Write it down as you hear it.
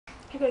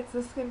Hey guys,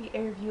 this is going to be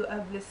a review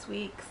of this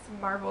week's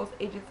Marvel's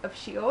Agents of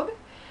S.H.I.E.L.D.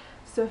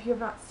 So if you have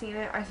not seen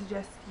it, I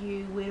suggest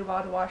you wait a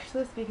while to watch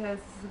this because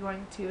this is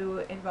going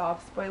to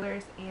involve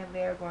spoilers and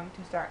they are going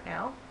to start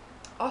now.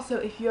 Also,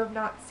 if you have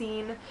not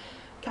seen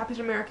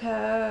Captain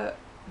America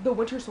the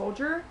Winter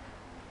Soldier,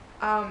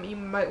 you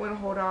might want to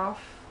hold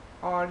off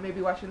on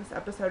maybe watching this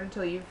episode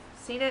until you've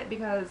seen it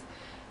because,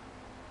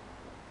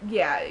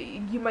 yeah,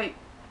 you might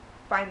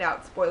find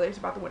out spoilers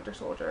about the Winter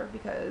Soldier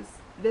because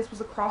this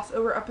was a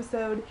crossover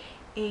episode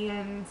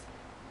and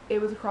it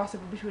was a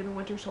crossover between the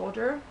Winter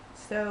Soldier,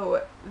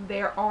 so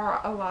there are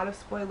a lot of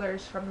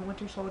spoilers from the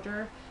Winter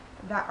Soldier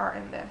that are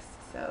in this,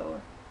 so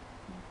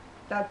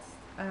that's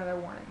another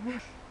warning.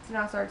 So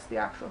now starts the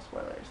actual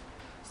spoilers.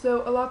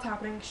 So a lot's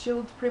happening.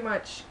 S.H.I.E.L.D's pretty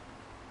much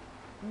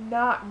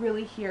not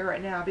really here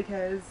right now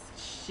because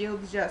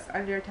S.H.I.E.L.D's just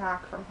under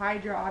attack from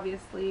Hydra,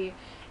 obviously,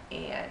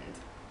 and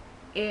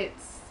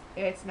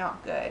it's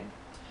not good.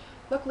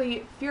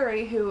 Luckily,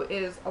 Fury, who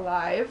is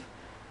alive,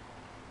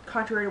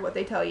 contrary to what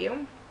they tell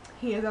you,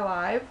 he is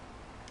alive.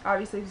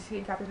 Obviously, if you've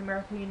seen Captain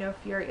America, you know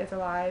Fury is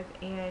alive,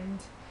 and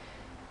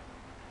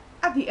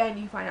at the end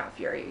you find out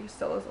Fury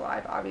still is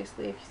alive.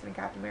 Obviously, if you've seen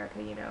Captain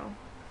America, you know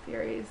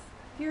Fury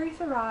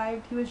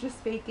survived. He was just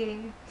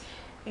faking,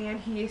 and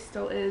he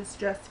still is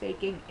just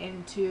faking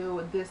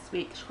into this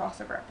week's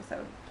crossover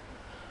episode.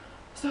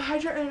 So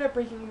Hydra ended up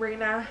breaking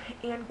Raina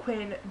and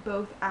Quinn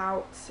both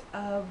out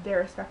of their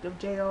respective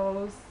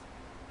jails.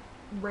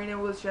 Raina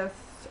was just,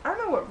 I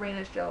don't know what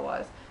Raina's jail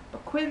was,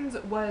 but Quinn's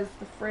was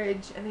the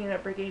fridge, and they ended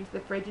up breaking into the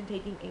fridge and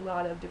taking a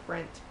lot of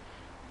different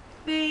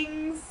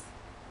things,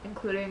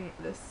 including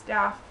the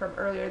staff from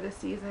earlier this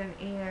season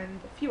and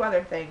a few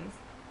other things.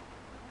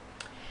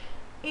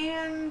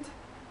 And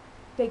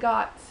they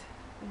got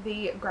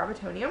the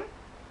gravitonium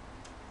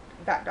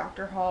that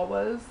Dr. Hall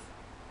was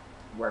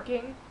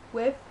working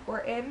with,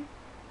 or in,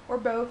 or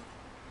both.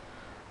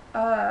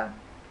 And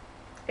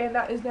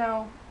that is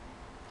now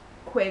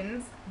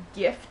Quinn's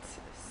gift,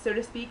 so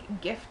to speak,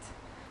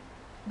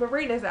 but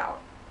Raina's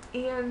out,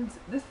 and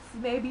this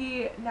is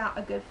maybe not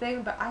a good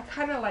thing, but I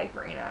kind of like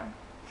Raina.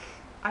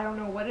 I don't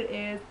know what it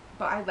is,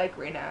 but I like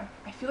Raina.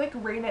 I feel like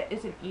Raina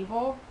isn't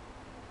evil,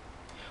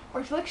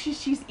 or I feel like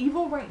she's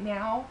evil right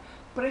now,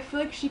 but I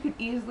feel like she could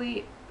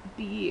easily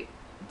be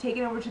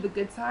taken over to the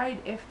good side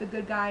if the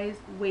good guys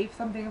wave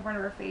something in front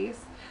of her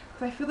face,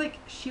 because I feel like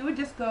she would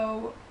just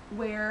go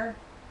where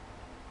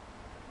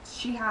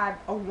she had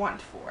a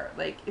want for.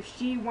 Like, if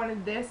she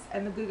wanted this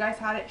and the good guys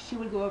had it, she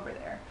would go over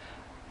there.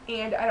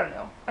 And I don't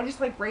know, I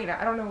just like Raina.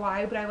 I don't know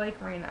why, but I like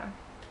Raina.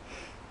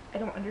 I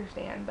don't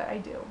understand, but I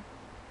do.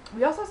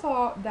 We also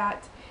saw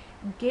that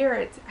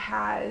Garrett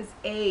has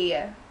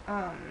a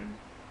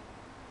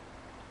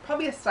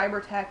probably a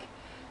cybertech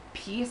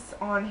piece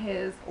on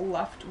his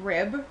left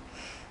rib,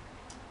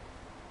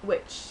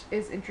 which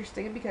is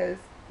interesting because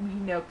we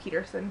know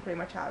Peterson pretty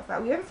much has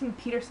that. We haven't seen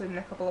Peterson in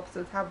a couple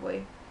episodes, have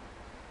we?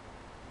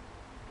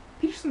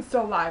 Peterson's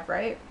still alive,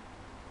 right?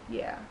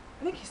 Yeah,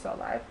 I think he's still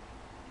alive.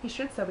 He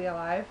should still be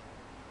alive.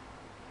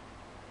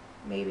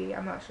 Maybe,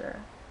 I'm not sure.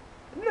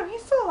 No,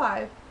 he's still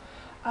alive.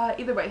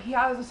 Either way, he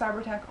has a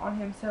cybertech on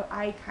him, so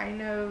I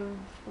kind of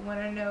want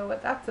to know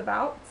what that's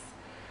about.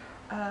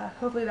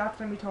 Hopefully that's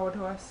going to be told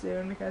to us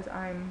soon because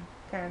I'm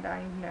kind of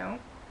dying to know.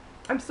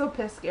 I'm still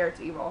pissed Garrett's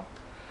evil.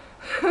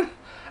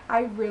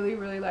 I really,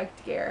 really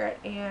liked Garrett,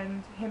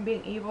 and him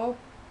being evil,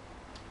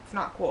 it's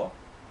not cool.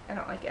 I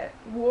don't like it.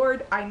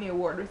 Ward, I knew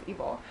Ward was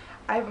evil.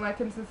 I haven't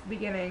liked him since the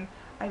beginning.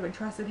 I haven't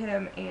trusted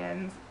him,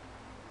 and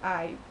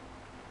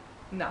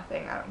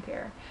nothing. I don't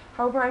care.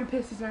 However, I'm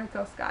pissed he's going to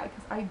kill Skye,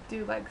 because I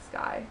do like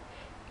Skye.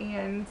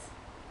 And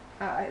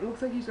it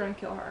looks like he's going to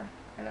kill her,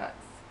 and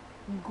that's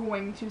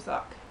going to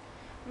suck.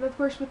 And of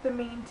course, with the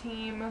main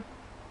team,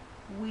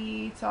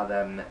 we saw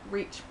them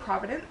reach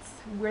Providence,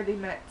 where they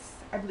met,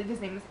 I believe his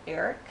name is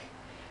Eric,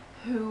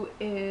 who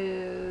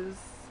is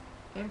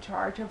in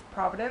charge of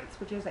Providence,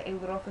 which is a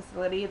little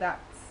facility that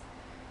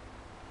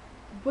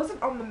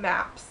wasn't on the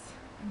maps,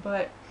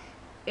 but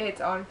it's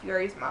on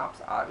Fury's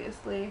maps,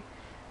 obviously.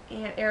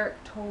 And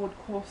Eric told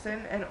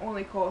Coulson, and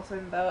only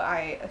Coulson, though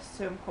I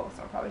assume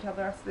Coulson will probably tell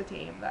the rest of the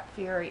team, that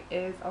Fury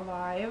is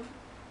alive.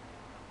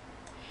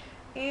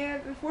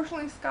 And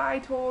unfortunately, Skye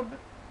told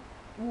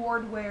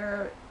Ward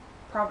where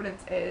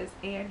Providence is,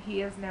 and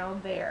he is now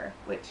there,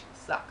 which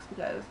sucks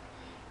because,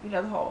 you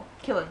know, the whole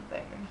killing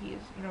thing, and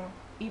he's, you know,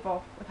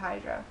 evil with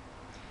Hydra.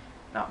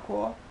 Not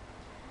cool.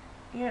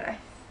 And I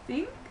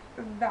think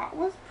that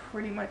was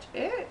pretty much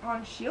it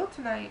on S.H.I.E.L.D.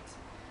 tonight.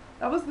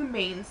 That was the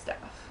main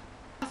stuff.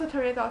 Also,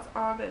 tell me your thoughts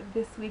on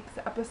this week's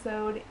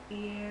episode,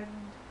 and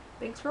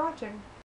thanks for watching.